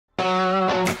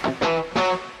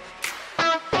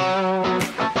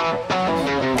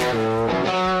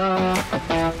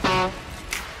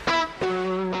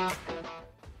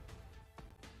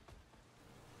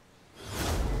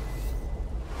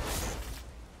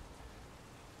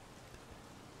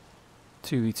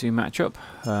2v2 matchup.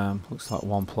 Looks like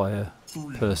one player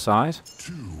per side.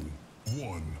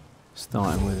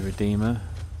 Starting with Redeemer,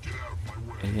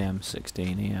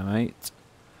 EM16, EM8.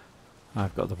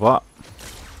 I've got the bot.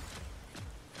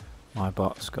 My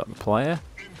bot's got the player.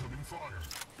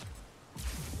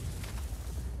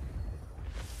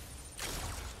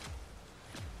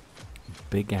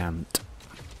 Big Ant.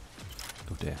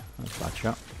 Oh dear, that's a bad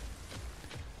shot.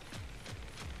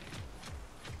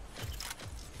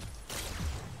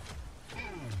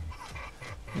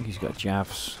 I think he's got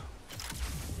Javs.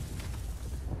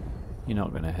 You're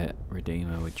not going to hit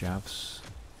Redeemer with Javs.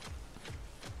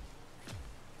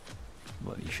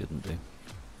 Well, you shouldn't do.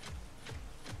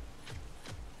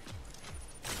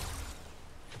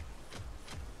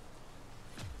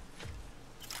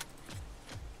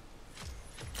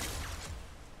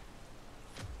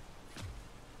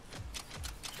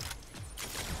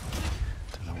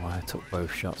 Don't know why I took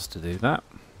both shots to do that.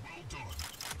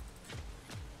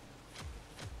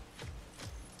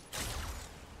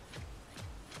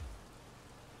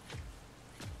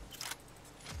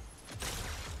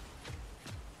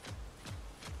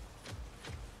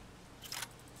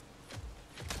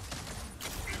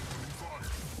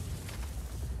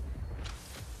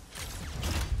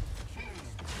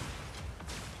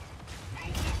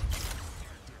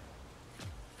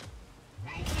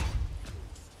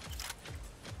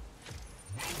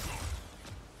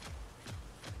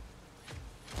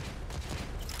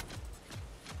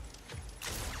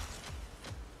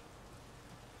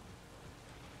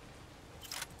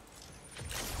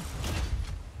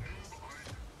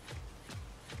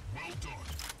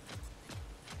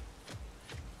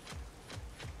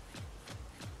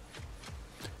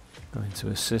 Going to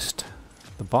assist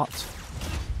the bot.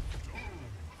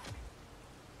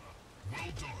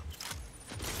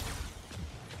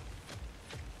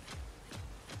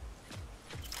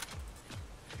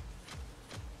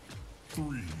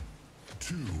 Three,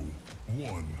 two,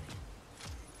 one.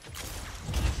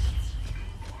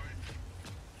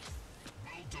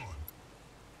 Well done.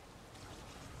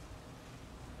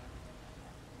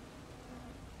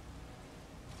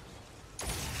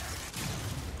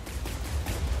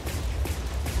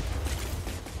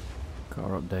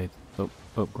 Gotta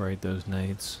upgrade those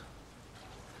nades.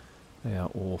 They are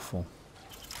awful.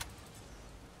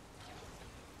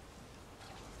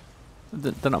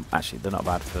 They're not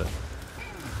bad for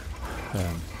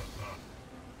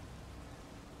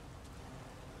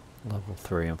level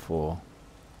 3 and 4,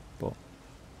 but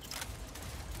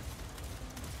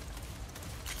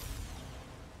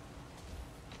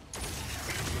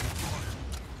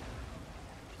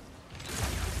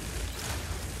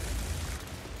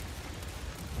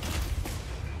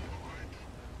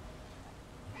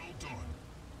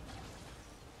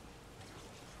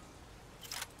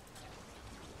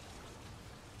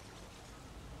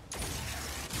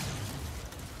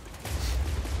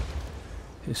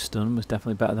his stun was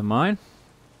definitely better than mine.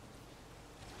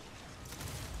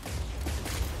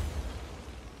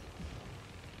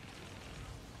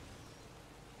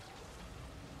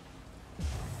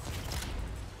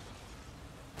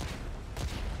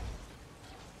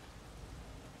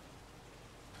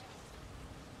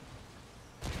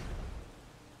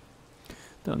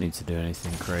 Don't need to do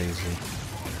anything crazy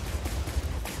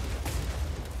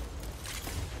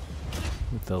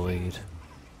with the lead.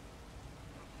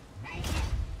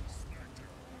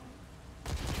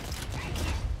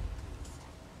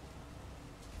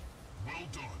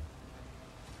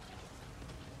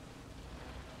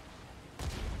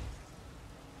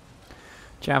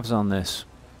 Javs on this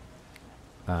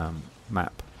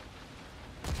map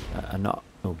are not,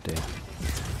 oh dear,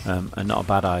 are not a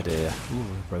bad idea. Ooh,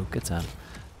 broke a 10.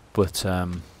 But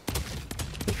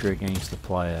if you're against the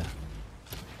player,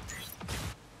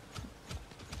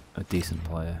 a decent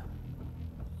player,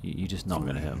 you're just not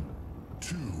going to hit him.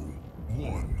 2,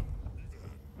 1.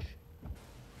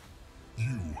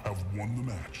 You have won the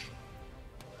match.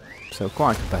 So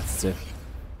quite competitive.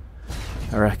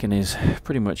 I reckon he's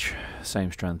pretty much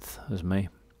same strength as me.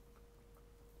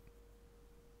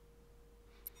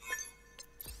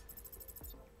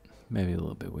 Maybe a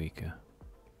little bit weaker.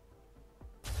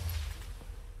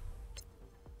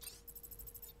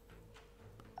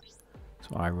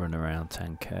 So I run around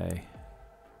 10k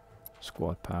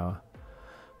squad power.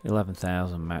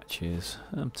 11,000 matches.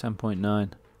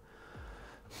 10.9.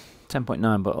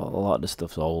 10.9, but a lot of the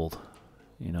stuff's old.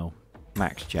 You know,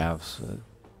 max Javs.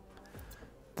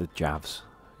 The Javs,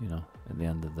 you know, at the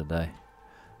end of the day.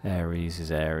 Ares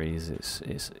is Ares,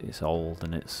 it's old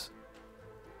and it's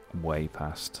way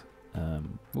past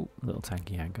ooh, little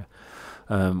tanky anchor.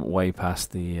 Way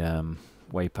past the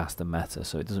way past the meta,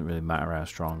 so it doesn't really matter how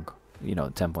strong. You know,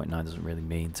 10.9 doesn't really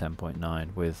mean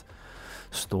 10.9 with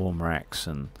Storm Rex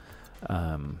and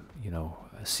you know,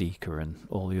 Seeker and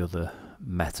all the other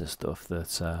meta stuff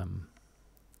that's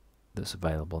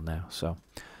available now. So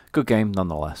good game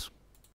nonetheless.